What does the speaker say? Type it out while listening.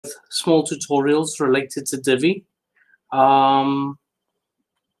with small tutorials related to Divi that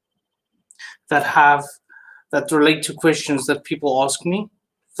relate to questions that people ask me,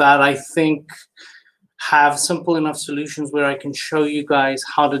 that I think have simple enough solutions where I can show you guys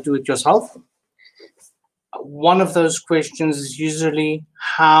how to do it yourself. One of those questions is usually,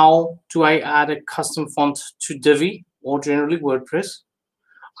 how do I add a custom font to Divi or generally WordPress?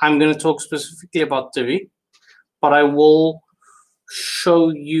 I'm going to talk specifically about Divi, but I will show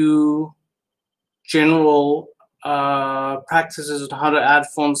you general practices on how to add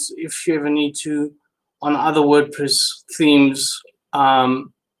fonts if you ever need to on other WordPress themes,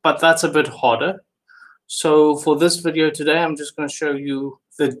 but that's a bit harder. So for this video today, I'm just going to show you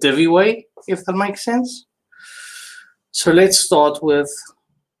the Divi way, if that makes sense. So let's start with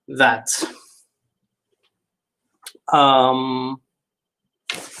that.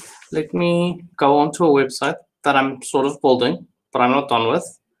 Let me go onto a website that I'm sort of building, but I'm not done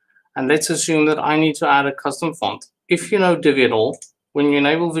with. And let's assume that I need to add a custom font. If you know Divi at all, when you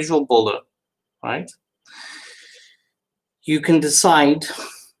enable Visual Builder, right, you can decide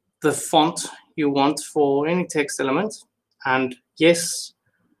the font you want for any text element. And yes,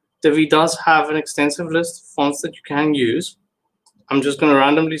 Divi does have an extensive list of fonts that you can use. I'm just going to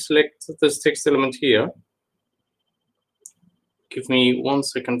randomly select this text element here. Give me 1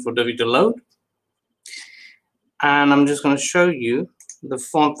 second for Divi to load. And I'm just going to show you the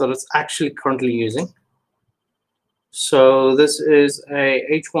font that it's actually currently using. So this is a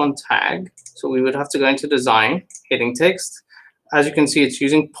H1 tag. So we would have to go into design, heading text. As you can see, it's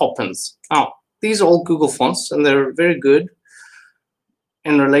using Poppins. Now, these are all Google fonts, and they're very good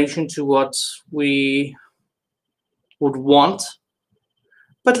in relation to what we would want.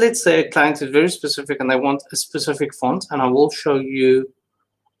 But let's say a client is very specific and they want a specific font, and I will show you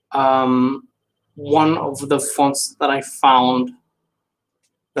one of the fonts that I found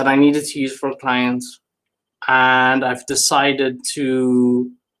that I needed to use for a client, and I've decided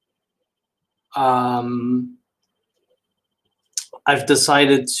to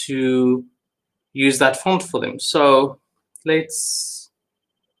use that font for them. So let's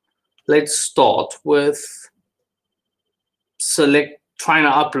start with trying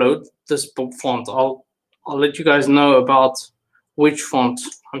to upload this font. I'll let you guys know about which font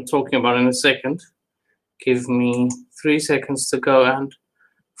I'm talking about in a second. Give me 3 seconds to go and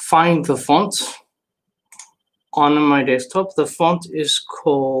find the font on my desktop. The font is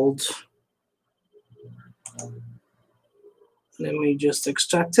called, let me just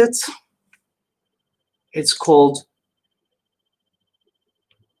extract it. It's called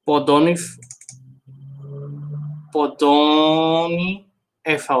Bodoni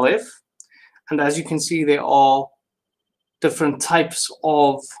FLF. And as you can see, there are different types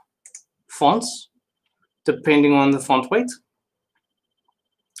of fonts depending on the font weight.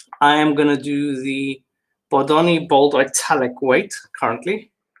 I am going to do the Bodoni bold italic weight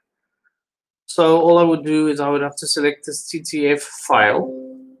currently. So all I would do is I would have to select this TTF file.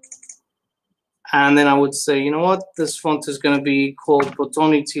 And then I would say, you know what, this font is going to be called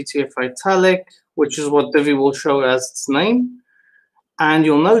Bodoni TTF italic, which is what Divi will show as its name. And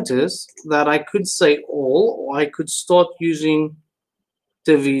you'll notice that I could say all, or I could start using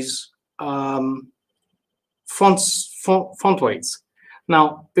Divi's font weights.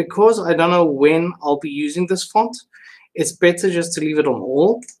 Now, because I don't know when I'll be using this font, it's better just to leave it on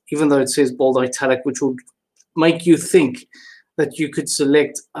all, even though it says bold italic, which would make you think that you could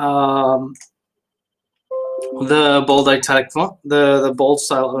select the bold italic font, the bold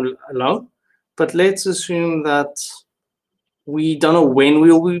style alone. But let's assume that we don't know when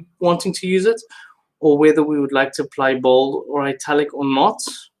we will be wanting to use it, or whether we would like to apply bold or italic or not.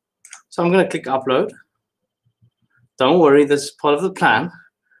 So I'm going to click upload. Don't worry, this is part of the plan.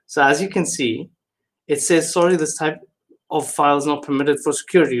 So as you can see, it says, sorry, this type of file is not permitted for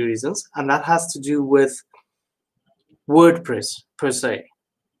security reasons, and that has to do with WordPress per se.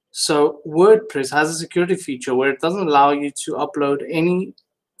 So WordPress has a security feature where it doesn't allow you to upload any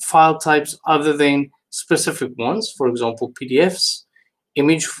file types other than specific ones, for example, PDFs,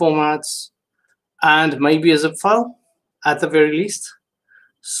 image formats, and maybe a zip file at the very least.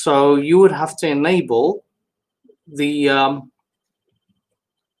 So you would have to enable the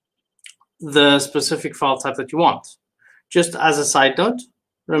specific file type that you want. Just as a side note,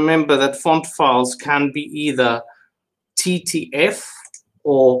 remember that font files can be either TTF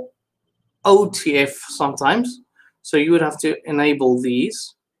or OTF sometimes. So you would have to enable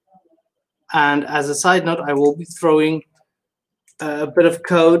these. And as a side note, I will be throwing a bit of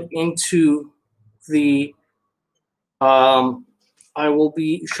code into the, I will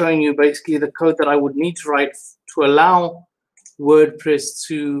be showing you basically the code that I would need to write to allow WordPress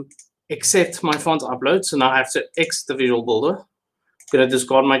to accept my font upload. So now I have to exit the Visual Builder. I'm going to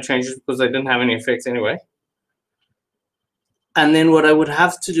discard my changes because they didn't have any effect anyway. And then what I would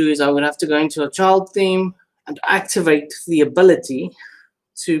have to do is I would have to go into a child theme and activate the ability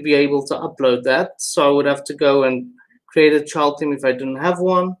to be able to upload that. So I would have to go and create a child theme if I didn't have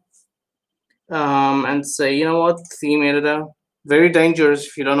one. And say, you know what, theme editor, very dangerous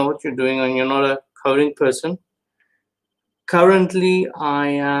if you don't know what you're doing and you're not a coding person. Currently, I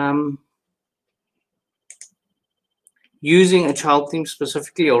am using a child theme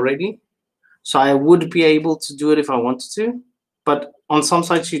specifically already. So I would be able to do it if I wanted to. But on some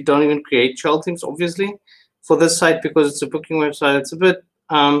sites, you don't even create child themes, obviously. For this site, because it's a booking website, it's a bit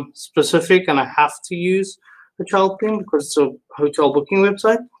specific, and I have to use a child theme because it's a hotel booking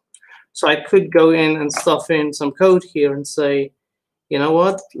website. So I could go in and stuff in some code here and say, you know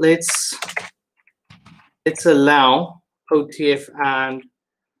what, let's allow OTF and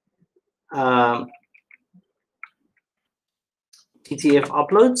TTF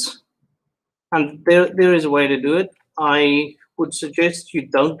uploads. And there is a way to do it. I would suggest you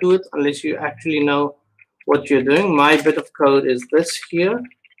don't do it unless you actually know what you're doing. My bit of code is this here.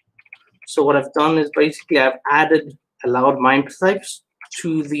 So what I've done is basically I've added allowed mime types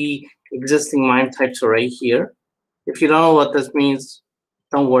to the existing mime types array here. If you don't know what this means,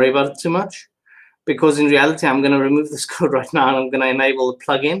 don't worry about it too much, because in reality, I'm going to remove this code right now and I'm going to enable a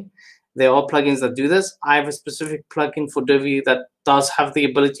plugin. There are plugins that do this. I have a specific plugin for Divi that does have the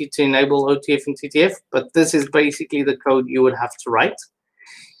ability to enable OTF and TTF, but this is basically the code you would have to write.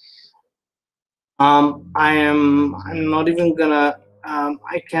 I'm not even gonna,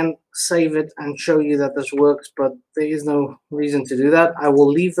 I can save it and show you that this works, but there is no reason to do that. I will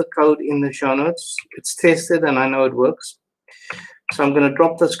leave the code in the show notes. It's tested and I know it works. So I'm gonna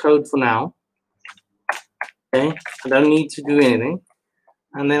drop this code for now. Okay, I don't need to do anything.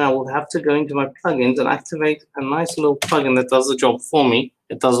 And then I will have to go into my plugins and activate a nice little plugin that does the job for me.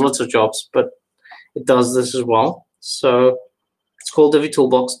 It does lots of jobs, but it does this as well. So it's called Divi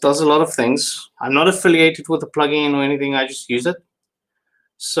Toolbox, does a lot of things. I'm not affiliated with a plugin or anything, I just use it.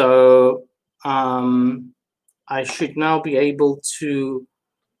 So I should now be able to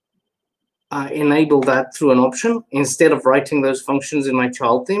enable that through an option instead of writing those functions in my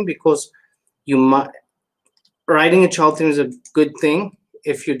child theme, because you might, writing a child theme is a good thing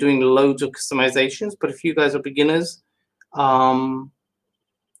if you're doing loads of customizations, but if you guys are beginners, I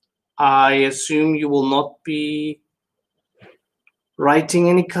assume you will not be writing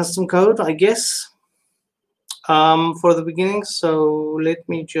any custom code, I guess, for the beginning. So let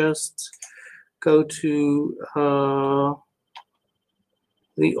me just go to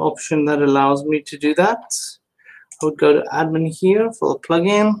the option that allows me to do that. I would go to admin here for the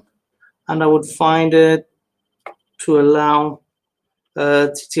plugin, and I would find it to allow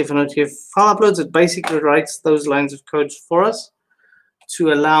TTF and OTF file uploads. It basically writes those lines of code for us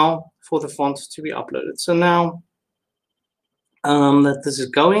to allow for the font to be uploaded. So now that this is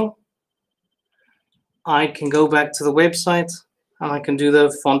going, I can go back to the website and I can do the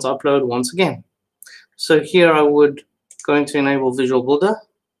font upload once again. So here I would go into enable Visual Builder,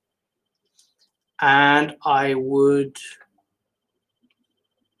 and I would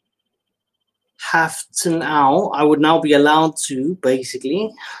I would now be allowed to basically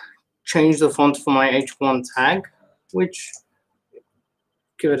change the font for my H1 tag, which,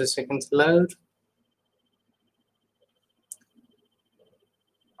 give it a second to load.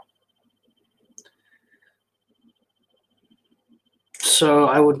 So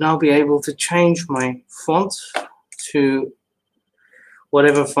I would now be able to change my font to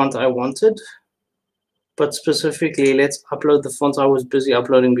whatever font I wanted, but specifically let's upload the font I was busy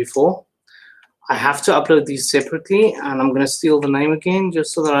uploading before. I have to upload these separately, and I'm going to steal the name again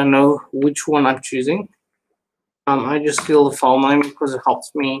just so that I know which one I'm choosing. I just steal the file name because it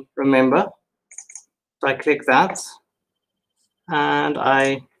helps me remember. So I click that, and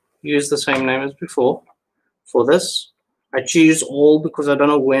I use the same name as before for this. I choose all because I don't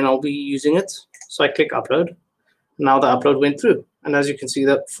know when I'll be using it. So I click upload. Now the upload went through, and as you can see,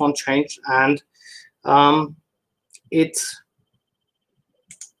 the font changed, and it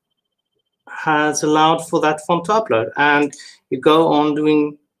has allowed for that font to upload. And you go on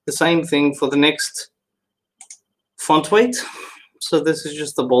doing the same thing for the next font weight. So this is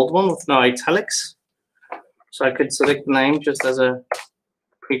just the bold one with no italics. So I could select the name just as a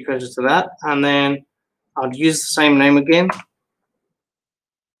precursor to that, and then I'd use the same name again.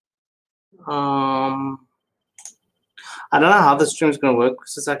 I don't know how this stream is going to work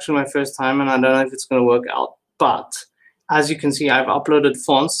because it's actually my first time, and I don't know if it's going to work out. But as you can see, I've uploaded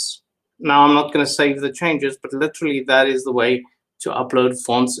fonts. Now I'm not going to save the changes, but literally that is the way to upload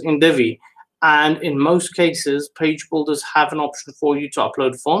fonts in Divi. And in most cases, page builders have an option for you to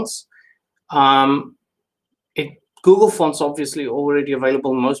upload fonts. Google Fonts obviously already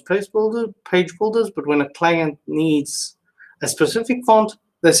available in most page builders, but when a client needs a specific font,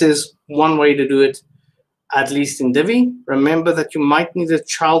 this is one way to do it, at least in Divi. Remember that you might need a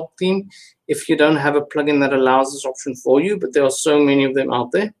child theme if you don't have a plugin that allows this option for you, but there are so many of them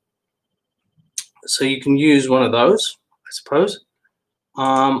out there. So you can use one of those, I suppose.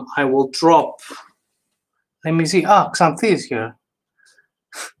 I will drop, let me see, Xanthi is here.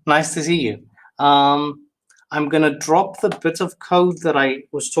 Nice to see you. I'm going to drop the bit of code that I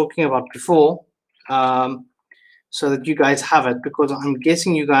was talking about before so that you guys have it, because I'm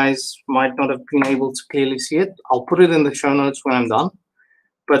guessing you guys might not have been able to clearly see it. I'll put it in the show notes when I'm done.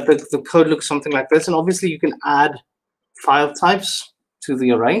 But the code looks something like this. And obviously, you can add file types to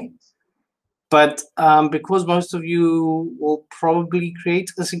the array. But because most of you will probably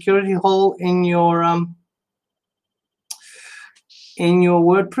create a security hole in your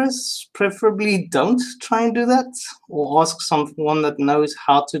WordPress, preferably don't try and do that, or ask someone that knows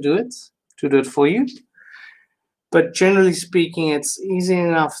how to do it for you. But generally speaking, it's easy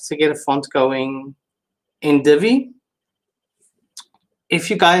enough to get a font going in Divi. If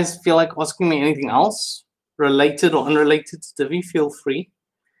you guys feel like asking me anything else related or unrelated to Divi, feel free.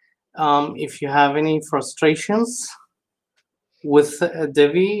 If you have any frustrations with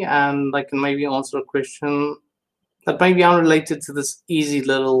Divi, and I can maybe answer a question that may be unrelated to this easy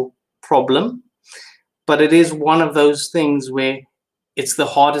little problem, but it is one of those things where it's the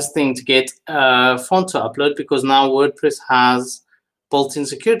hardest thing to get a font to upload, because now WordPress has built-in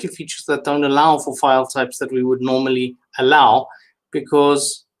security features that don't allow for file types that we would normally allow,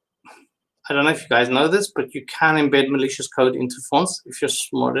 because I don't know if you guys know this, but you can embed malicious code into fonts if you're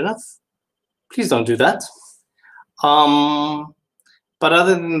smart enough. Please don't do that. But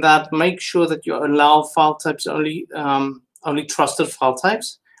other than that, make sure that you allow file types only trusted file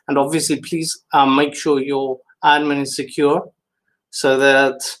types. And obviously, please make sure your admin is secure so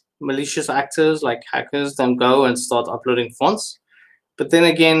that malicious actors like hackers don't go and start uploading fonts. But then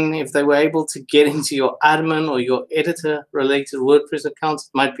again, if they were able to get into your admin or your editor-related WordPress accounts,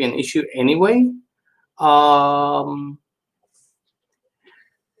 it might be an issue anyway. Xanthi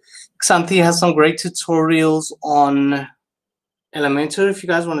has some great tutorials on Elementor if you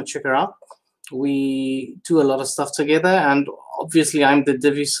guys want to check her out. We do a lot of stuff together, and obviously I'm the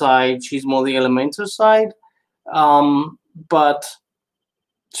Divi side, she's more the Elementor side. But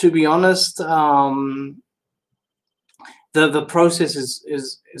to be honest, the process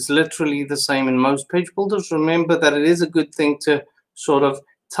is literally the same in most page builders. Remember that it is a good thing to sort of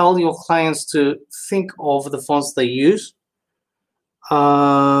tell your clients to think of the fonts they use.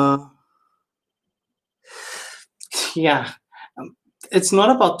 Yeah. It's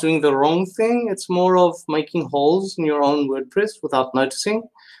not about doing the wrong thing. It's more of making holes in your own WordPress without noticing,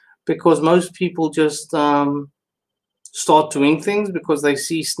 because most people just start doing things because they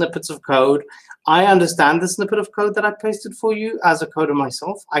see snippets of code. I understand the snippet of code that I pasted for you as a coder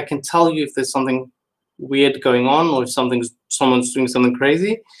myself. I can tell you if there's something weird going on or if someone's doing something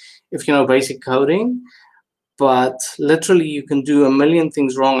crazy, if you know basic coding. But literally, you can do a million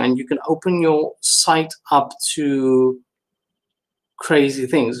things wrong, and you can open your site up to crazy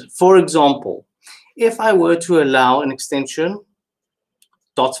things. For example, if I were to allow an extension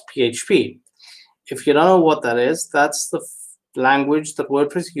 .php, if you don't know what that is, that's the language that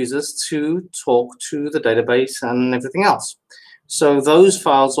WordPress uses to talk to the database and everything else. So those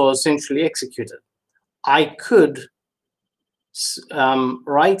files are essentially executed. I could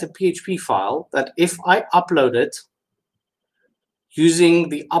write a PHP file that if I upload it using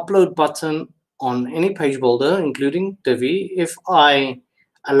the upload button on any page builder, including Divi, if I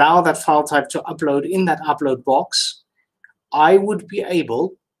allow that file type to upload in that upload box, I would be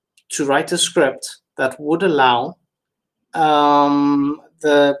able to write a script that would allow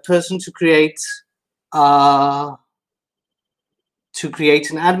the person to create an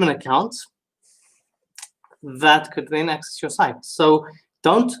admin account that could then access your site. So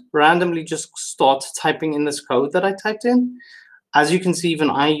don't randomly just start typing in this code that I typed in. As you can see, even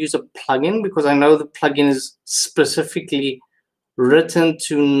I use a plugin because I know the plugin is specifically written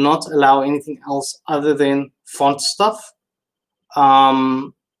to not allow anything else other than font stuff.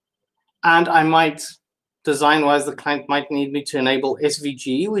 And I might, design-wise, the client might need me to enable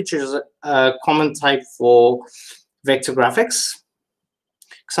SVG, which is a common type for vector graphics.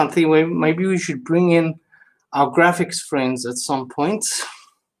 Something where maybe we should bring in our graphics friends at some point,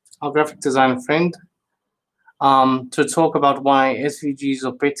 our graphic designer friend, to talk about why SVGs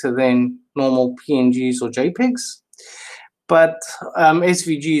are better than normal PNGs or JPEGs. But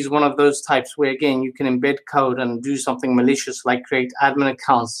SVG is one of those types where, again, you can embed code and do something malicious, like create admin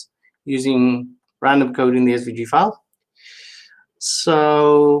accounts using random code in the SVG file.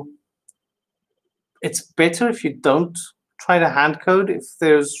 So it's better if you don't try to hand code if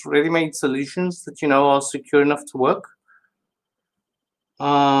there's ready-made solutions that you know are secure enough to work.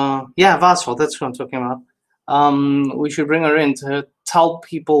 Yeah, Vassal, that's what I'm talking about. We should bring her in to tell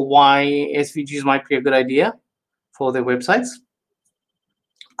people why SVGs might be a good idea for their websites.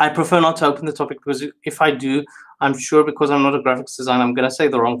 I prefer not to open the topic because if I do, I'm sure because I'm not a graphics designer, I'm going to say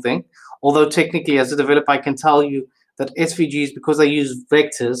the wrong thing. Although technically, as a developer, I can tell you that SVGs, because they use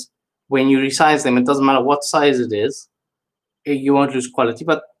vectors, when you resize them, it doesn't matter what size it is, you won't lose quality.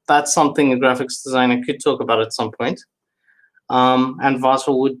 But that's something a graphics designer could talk about at some point. And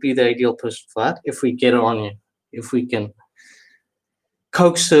Vassal would be the ideal person for that if we get her on here, if we can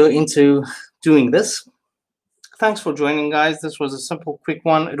coax her into doing this. Thanks for joining, guys. This was a simple, quick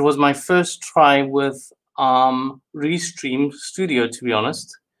one. It was my first try with Restream Studio, to be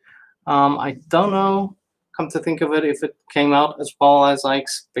honest. I don't know, come to think of it, if it came out as well as I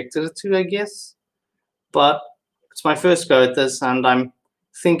expected it to, I guess. But it's my first go at this, and I'm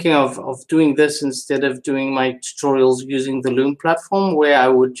thinking of doing this instead of doing my tutorials using the Loom platform, where I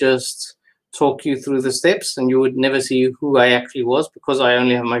would just talk you through the steps and you would never see who I actually was because I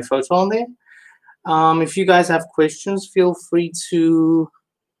only have my photo on there. If you guys have questions, feel free to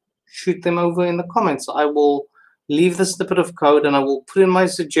shoot them over in the comments. I will leave the snippet of code and I will put in my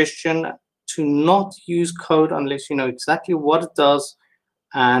suggestion to not use code unless you know exactly what it does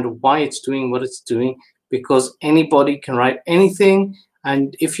and why it's doing what it's doing, because anybody can write anything.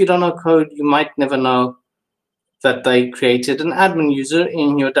 And if you don't know code, you might never know that they created an admin user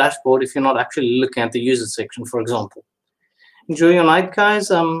in your dashboard if you're not actually looking at the user section, for example. Enjoy your night,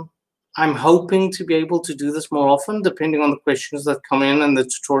 guys. I'm hoping to be able to do this more often, depending on the questions that come in and the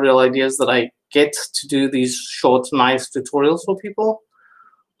tutorial ideas that I get to do these short, nice tutorials for people.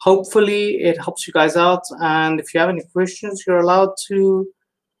 Hopefully, it helps you guys out. And if you have any questions, you're allowed to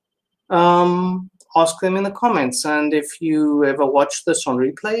ask them in the comments. And if you ever watch this on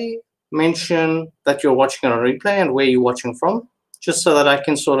replay, mention that you're watching it on replay and where you're watching from, just so that I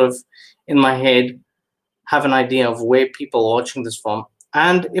can sort of, in my head, have an idea of where people are watching this from.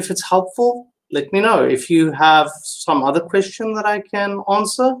 And if it's helpful, let me know. If you have some other question that I can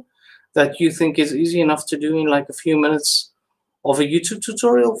answer that you think is easy enough to do in like a few minutes of a YouTube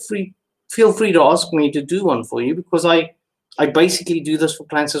tutorial, feel free to ask me to do one for you, because I basically do this for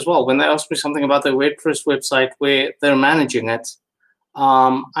clients as well. When they ask me something about their WordPress website where they're managing it,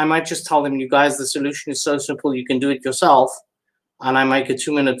 I might just tell them, you guys, the solution is so simple, you can do it yourself. And I make a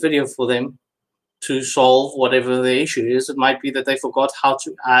 2-minute video for them to solve whatever the issue is. It might be that they forgot how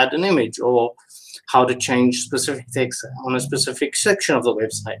to add an image or how to change specific text on a specific section of the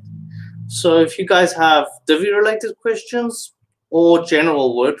website. So if you guys have Divi-related questions or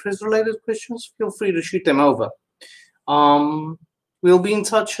general WordPress-related questions, feel free to shoot them over. We'll be in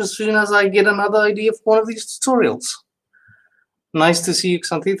touch as soon as I get another idea for one of these tutorials. Nice to see you,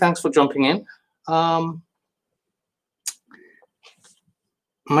 Xanthi. Thanks for jumping in.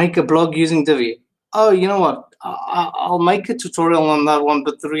 Make a blog using Divi. Oh, you know what? I'll make a tutorial on that one,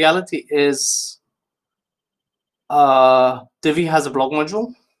 but the reality is Divi has a blog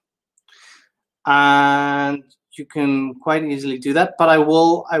module, and you can quite easily do that. But I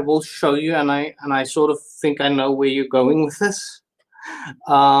will show you, and I sort of think I know where you're going with this.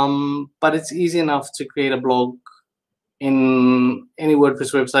 But it's easy enough to create a blog in any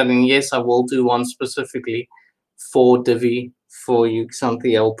WordPress website, and yes, I will do one specifically for Divi for you,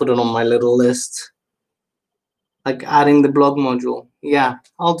 Xanthi. I'll put it on my little list. Like adding the blog module. Yeah,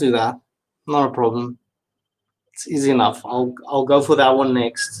 I'll do that. Not a problem. It's easy enough. I'll go for that one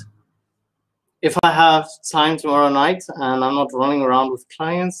next. If I have time tomorrow night and I'm not running around with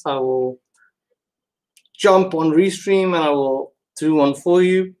clients, I will jump on Restream and I will do one for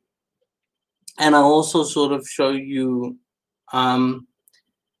you. And I'll also sort of show you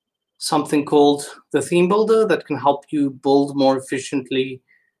something called the theme builder that can help you build more efficiently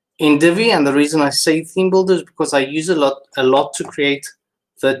in Divi. And the reason I say theme builder is because I use a lot to create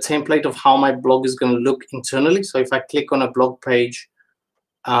the template of how my blog is going to look internally. So if I click on a blog page,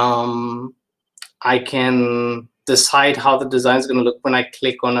 I can decide how the design is going to look when I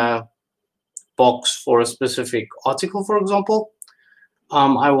click on a box for a specific article, for example.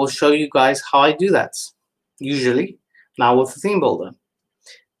 I will show you guys how I do that, usually, now with the theme builder.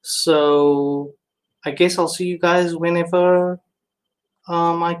 So I guess I'll see you guys whenever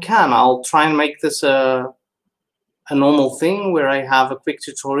I can. I'll try and make this a normal thing where I have a quick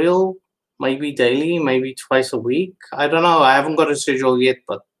tutorial maybe daily, maybe twice a week. I don't know. I haven't got a schedule yet,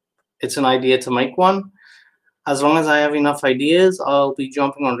 but it's an idea to make one. As long as I have enough ideas, I'll be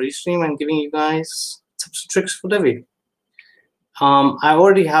jumping on Restream and giving you guys tips and tricks for Divi. I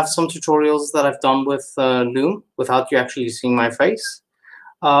already have some tutorials that I've done with Loom without you actually seeing my face.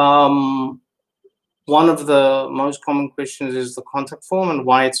 One of the most common questions is the contact form and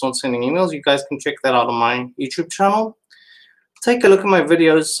why it's not sending emails. You guys can check that out on my YouTube channel. Take a look at my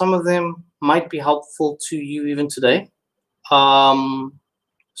videos. Some of them might be helpful to you even today.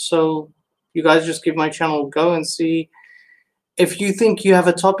 So you guys just give my channel a go and see. If you think you have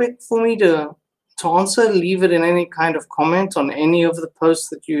a topic for me to answer, leave it in any kind of comment on any of the posts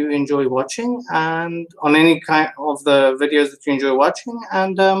that you enjoy watching and on any kind of the videos that you enjoy watching,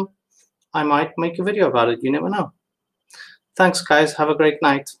 and I might make a video about it. You never know. Thanks, guys. Have a great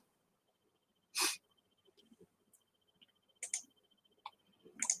night.